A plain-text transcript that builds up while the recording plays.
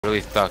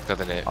Really sucks,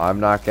 doesn't it? I'm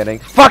not getting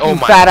fucking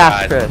fat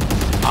ass Chris.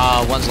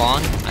 One's long.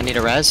 I need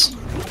a res.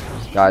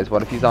 Guys,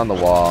 what if he's on the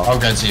wall? I'll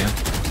get to you.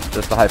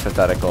 Just a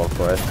hypothetical, of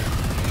course.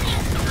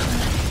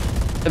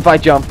 If I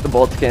jump, the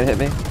bullets can't hit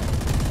me.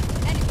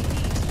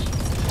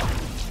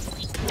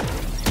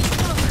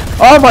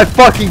 Oh my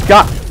fucking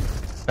god!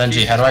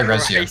 Benji, how do I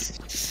res you?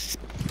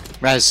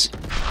 Res.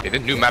 Did the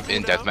new map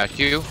in deathmatch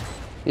you?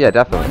 Yeah,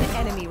 definitely.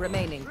 One enemy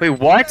remaining. Wait,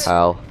 what?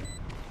 Hell.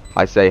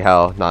 I say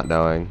hell, not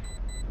knowing.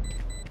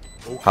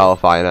 Hell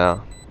if I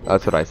know.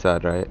 That's what I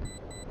said, right?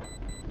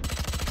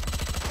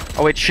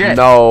 Oh wait, shit.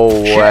 No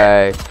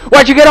way.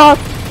 Why'd you get off?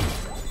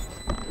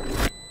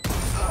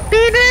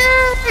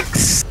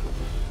 Phoenix!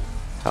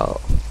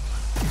 Hell.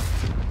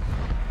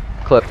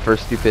 Clip for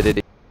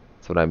stupidity.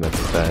 That's what I meant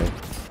to say.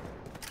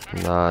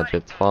 Nah,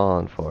 Jit's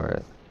falling for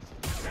it.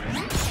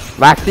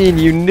 Maxine,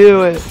 you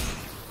knew it!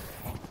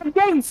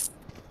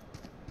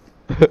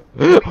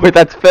 Wait,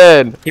 that's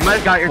Finn. He might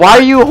have got your Why are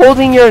gun. you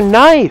holding your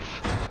knife?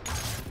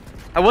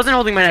 I wasn't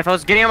holding my knife, I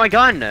was getting out my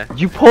gun.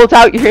 You pulled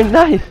out your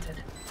knife.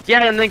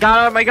 Yeah, and then got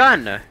out my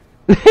gun.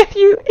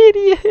 You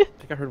idiot. I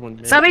think I heard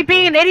one. Stop me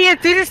being an idiot,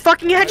 they just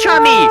fucking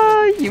headshot me!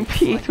 Ah, you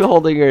peeked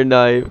holding your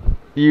knife.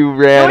 You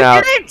ran No, I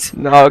out. didn't!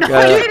 No, No, I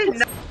okay.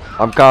 didn't!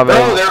 I'm coming.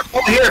 No, they're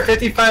all here,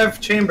 55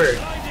 chamber.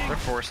 We're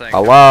forcing.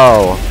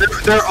 Hello.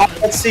 They're all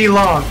C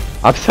long.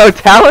 I'm so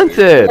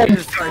talented.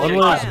 One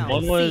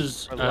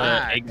was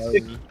egg.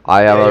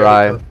 I am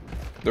arrived.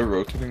 They're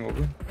rotating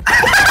over.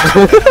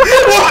 What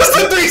was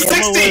the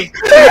 360?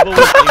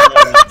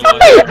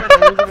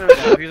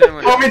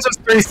 Homie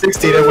just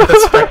 360'd it with a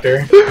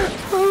Spectre.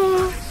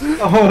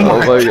 Oh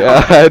my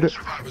god.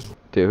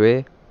 Do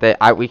we?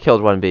 We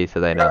killed one B, so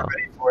they They're know. not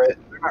ready for it.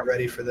 They're not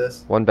ready for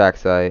this. One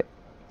backside.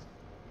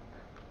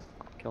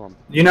 Kill him.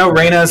 You know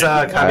Reyna's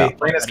Cubby. Yeah.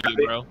 Reyna's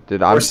Cubby.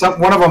 Dude, Or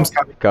one of them's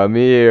Cubby. Come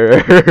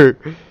here.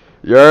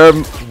 You're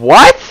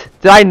what?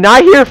 Did I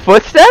not hear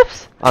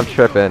footsteps? I'm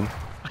tripping.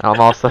 I'm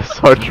also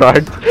so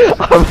drugged.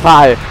 I'm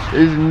high.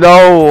 There's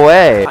no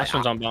way. Last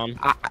one's on bomb.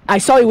 I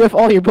saw you whiff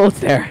all your bullets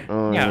there.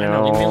 Oh, Yeah, I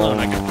know. Leave me alone.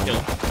 I got the kill.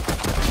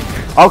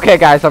 Okay,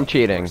 guys, I'm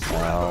cheating.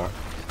 Wow.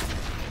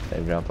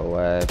 They jump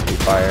away. Free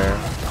fire.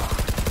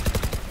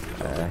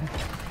 Okay.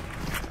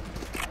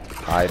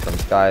 Hide from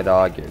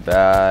Skydog. You're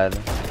bad.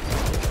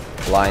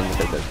 Blind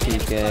because they're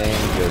peeking.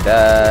 You're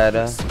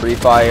dead. Free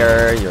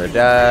fire. You're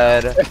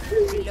dead.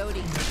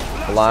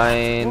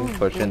 Blind.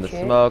 Push in the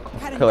smoke.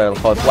 Killer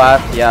close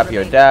left. Yep,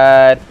 you're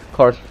dead. Of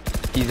course,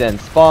 he's in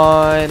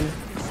spawn.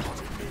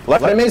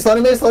 Let him ace,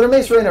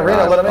 Reyna,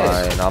 Reyna, let him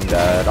ace. Fine, I'm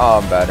dead. Oh,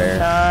 I'm better.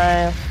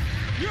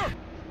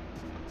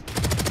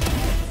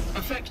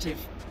 Effective.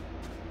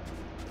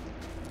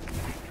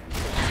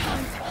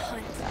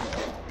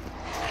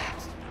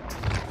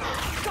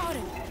 Got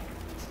him.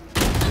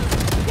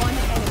 One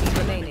enemy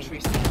remaining.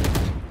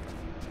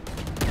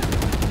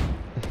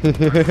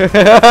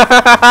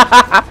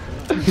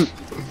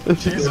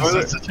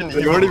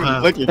 You weren't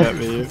even looking at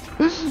me.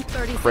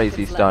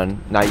 Crazy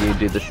stun. Now you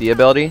do the C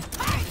ability.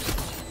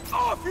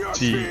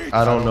 See,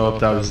 I don't know if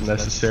that was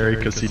necessary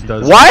because he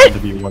does What? seem to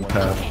be one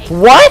path.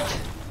 What?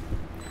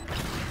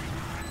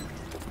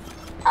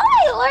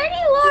 Hi,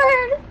 Lordy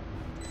Lord!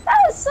 That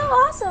was so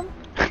awesome.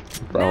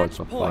 Bro, what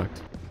the fuck?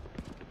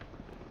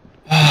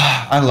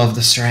 I love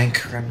this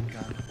rank.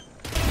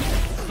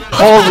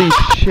 Holy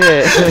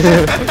shit.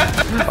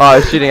 Oh, I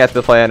was shooting at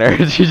the planner.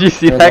 Did you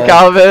see that,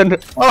 Calvin?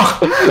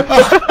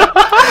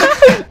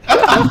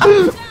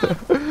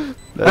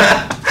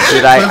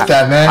 Dude,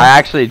 I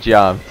actually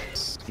jumped.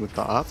 With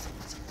the op.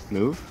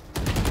 Move.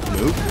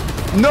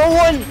 No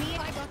one!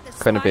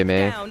 Couldn't be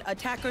me.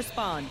 Attacker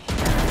spawn.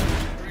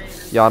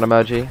 Yawn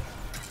emoji.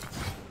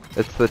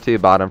 It's the two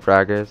bottom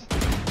fraggers.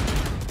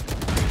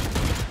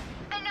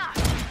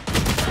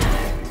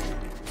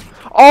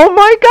 Oh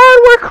my god,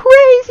 we're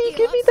crazy!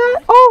 Give me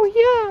that!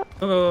 Oh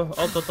yeah!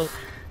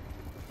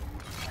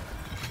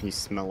 You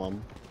smell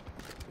them.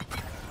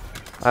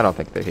 I don't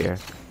think they're here.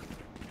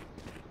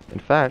 In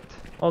fact,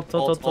 Ult,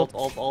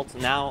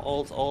 now,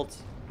 ult.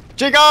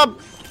 Jacob!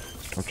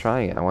 I'm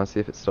trying it. I want to see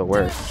if it still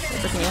works.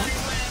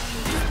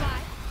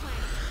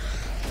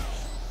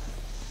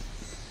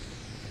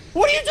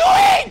 What are you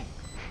doing?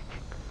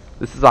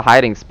 This is a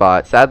hiding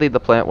spot. Sadly, the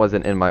plant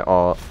wasn't in my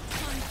ult.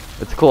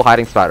 It's a cool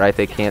hiding spot, right?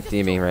 They can't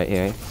see me right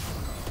here.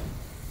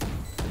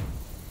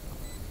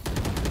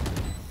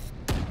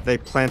 They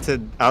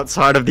planted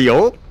outside of the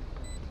ult?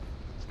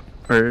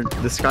 Or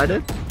this guy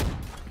did?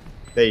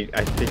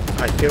 I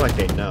feel like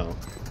they know.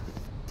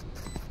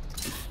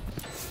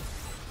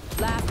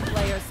 Last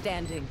player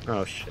standing.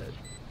 Oh shit.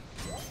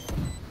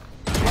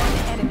 One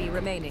enemy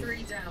remaining.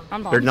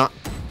 They're not.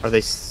 Are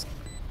they?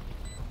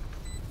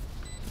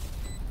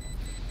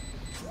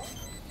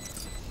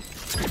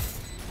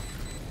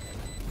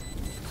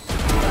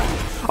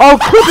 Oh,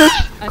 clip it!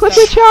 Clip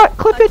it, chat!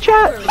 Clip it,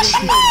 chat!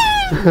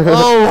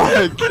 Oh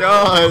my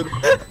god!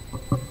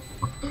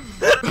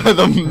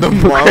 the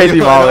Molly Crazy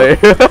Molly.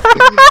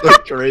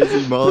 The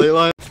crazy Molly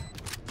line.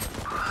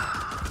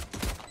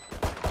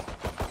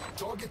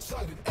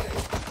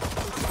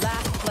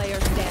 Last player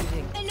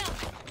standing.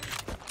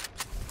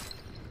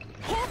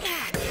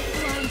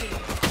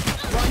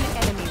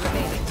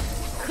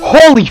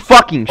 Holy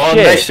fucking Oh,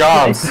 shit! nice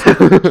jobs.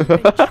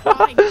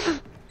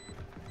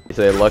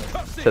 So they looked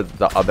to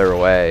the other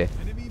way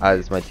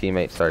as my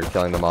teammate started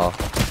killing them all.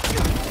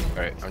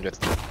 Alright, I'm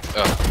just.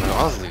 Oh,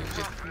 honestly,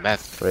 just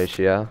meth.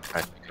 Ratio.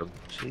 Alright, cool.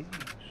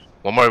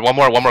 One more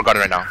guardian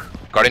right now.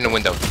 Guardian in the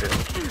window.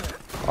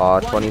 Aw,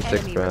 One 26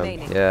 enemy for him.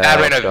 remaining. Yeah. Ah,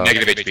 let's Reyna, go.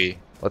 negative HP.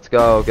 Let's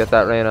go, get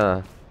that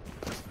Reyna.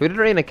 Who did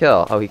Reyna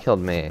kill? Oh, he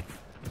killed me.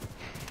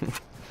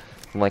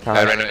 I'm like, how?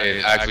 Reyna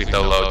is actually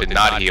so low, did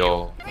not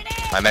heal.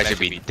 I might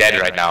actually be dead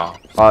right now.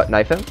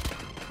 Knife him?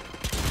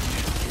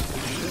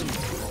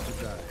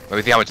 Let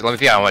me see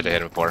how much I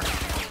hit him for.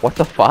 What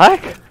the fuck?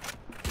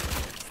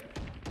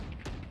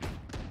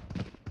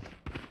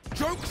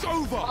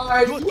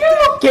 Are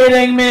you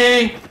kidding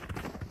me?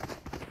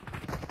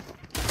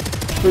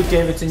 Who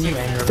gave it to you,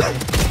 anger?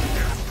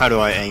 How do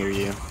I anger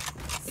you?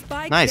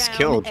 Spike Nice down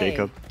kill, A.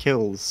 Jacob.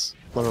 Kills.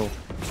 Plural.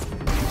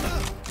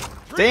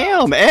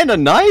 Damn, and a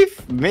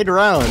knife? Made a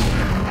round.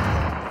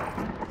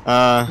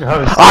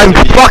 I'm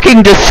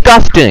fucking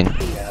disgusting!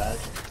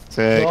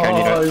 Sick, I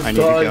need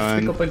a Pick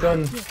gun. up a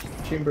gun.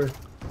 Chamber.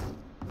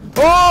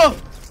 Oh!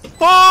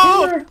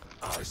 Oh!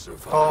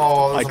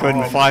 Oh, I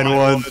couldn't find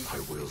one.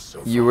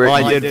 You were Well,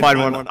 I did find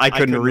one. I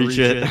couldn't reach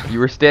it. You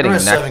were standing There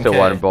was next to 7K.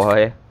 one,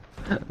 boy.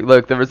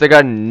 Look, there was a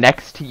gun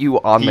next to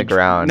you on the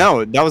ground.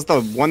 No, that was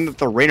the one that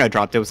the Reyna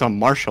dropped. It was on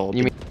Marshall.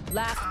 You mean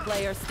Last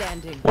player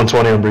standing.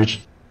 120 on breach.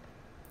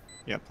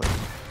 Yeah, please.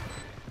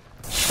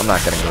 I'm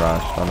not getting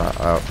rushed. I'm not.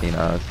 Oh, he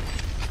knows.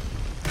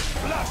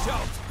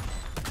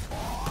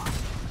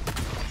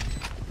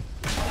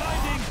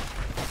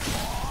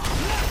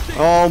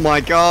 Oh my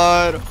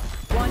god.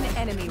 One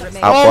enemy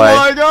remaining. Outplay. Oh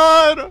my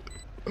god.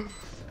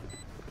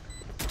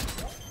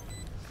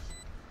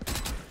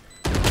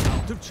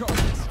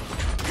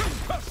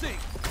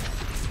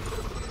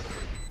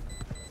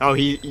 Oh,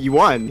 he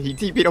won. He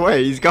TP'd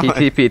away. He's gone. He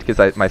TP'd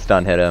because my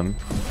stun hit him.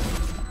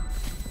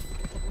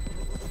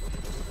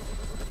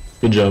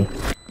 Good job.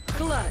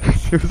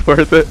 Clutch. It was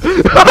worth it.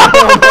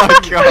 Oh my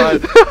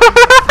god.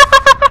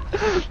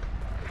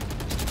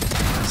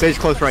 Sage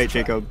close right,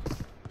 Jacob.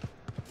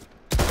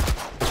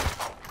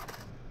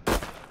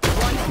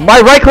 My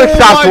right click Oh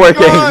stopped my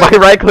working. God. My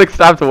right click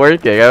stopped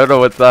working. I don't know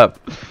what's up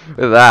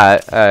with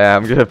that.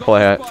 I'm gonna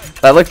plant.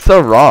 That looks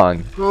so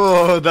wrong.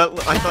 Oh, that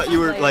I thought you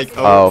were like.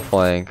 Oh,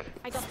 flank.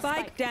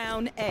 Spike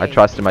down A. I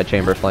trusted my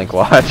chamber flank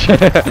watch.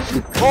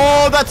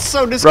 Oh, that's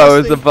so disgusting. Bro,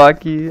 is it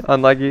lucky?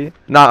 Unlucky?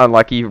 Not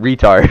unlucky.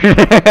 Retard.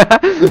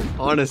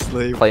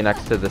 Honestly. Play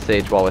next to the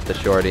sage wall with the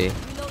shorty.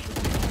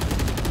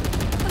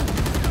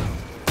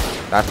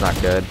 That's not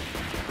good.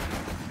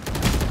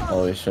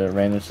 Holy shit,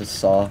 Reyna just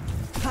saw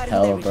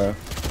hella, bro.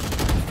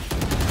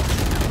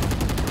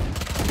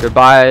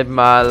 Goodbye,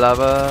 my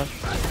lover.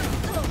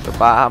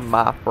 Goodbye,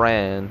 my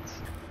friends.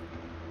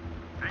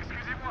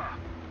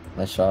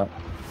 Nice shot.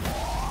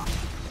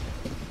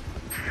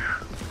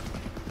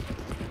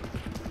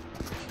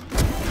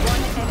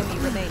 Enemy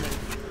remaining.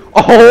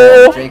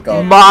 Oh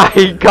Jacob.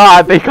 my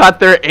god, they got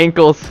their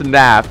ankle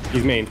snapped.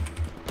 He's main.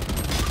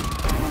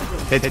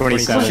 Hit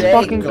 27. Shit.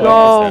 Fucking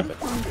go.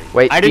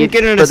 Wait, I didn't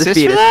speed, get an for the assist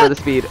speed, for it's that? for the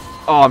speed.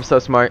 Oh, I'm so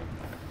smart.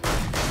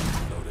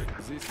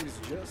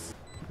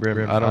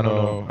 I don't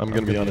know. I'm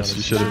gonna be honest.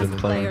 You should have been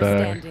playing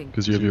back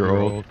because you have your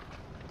ult.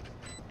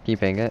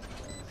 Keeping it.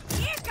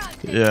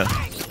 Yeah.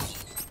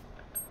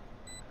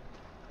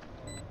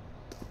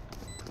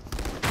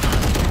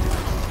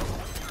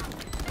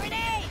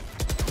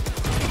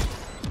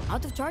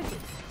 Out of charges.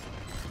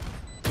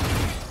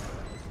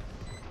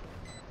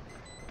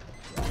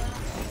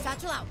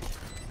 Satchel out.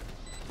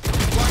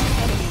 One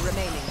enemy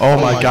remaining. Oh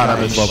my god,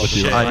 I'm in love with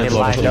you. I'm in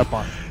love with you.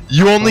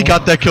 You only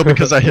got that kill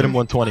because I hit him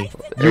 120.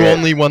 You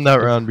only won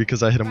that round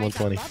because I hit him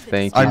 120.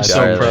 Thank you, I'm so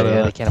Charlie. proud of Yeah,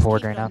 that. they can't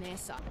afford right now.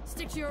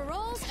 Stick to your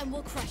roles and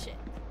we'll crush it.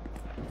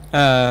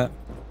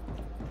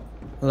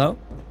 Hello?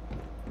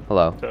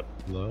 Hello.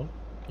 Hello?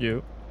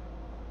 You.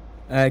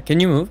 Can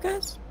you move,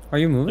 guys? Are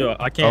you moving? Yo,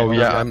 I can't. Oh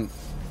yeah, I'm.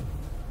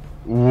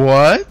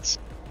 What?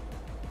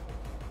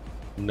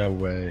 No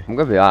way. I'm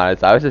gonna be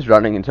honest, I was just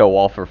running into a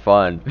wall for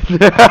fun.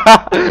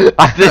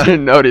 I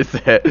didn't notice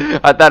it.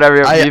 I thought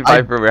me and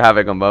Viper were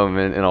having a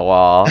moment in a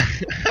wall.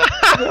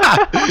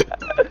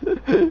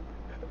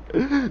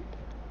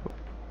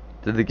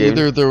 Did the game...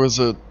 Either there was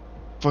a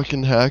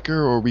fucking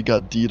hacker or we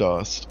got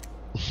DDoSed.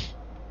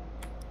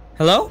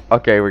 Hello?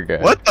 Okay, we're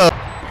good. What the?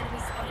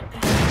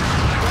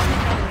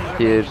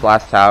 Huge,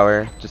 last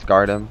tower. Just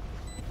guard him.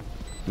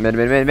 Mid.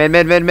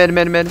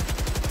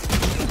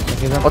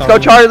 Let's go,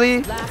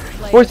 Charlie!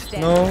 Boys.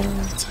 No.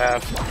 It's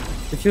half.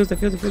 Defuse.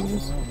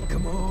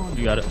 Come on.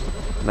 You got it.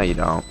 No, you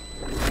don't.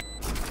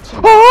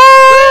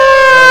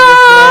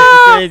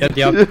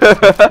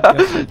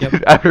 Yep.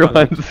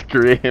 Everyone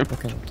scream.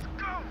 Okay.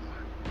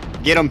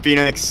 Get him,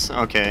 Phoenix.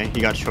 Okay, he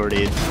got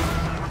shorted.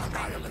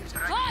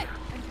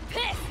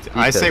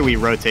 I say we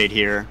rotate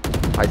here.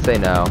 I say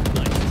no.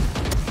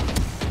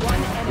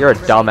 You're a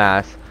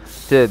dumbass.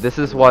 Dude, this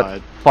is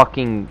what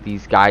fucking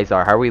these guys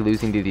are. How are we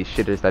losing to these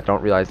shitters that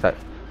don't realize that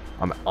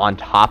I'm on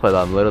top of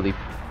them, literally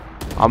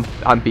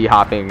I'm B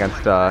hopping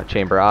against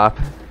chamber op.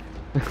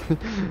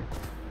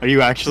 Are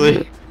you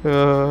actually?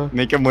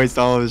 Make him waste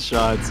all of his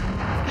shots.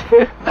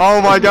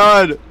 Oh my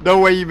god! No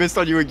way he missed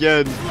on you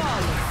again.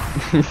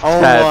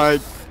 Oh my.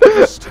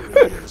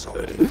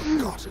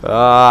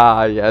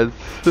 Ah, yes.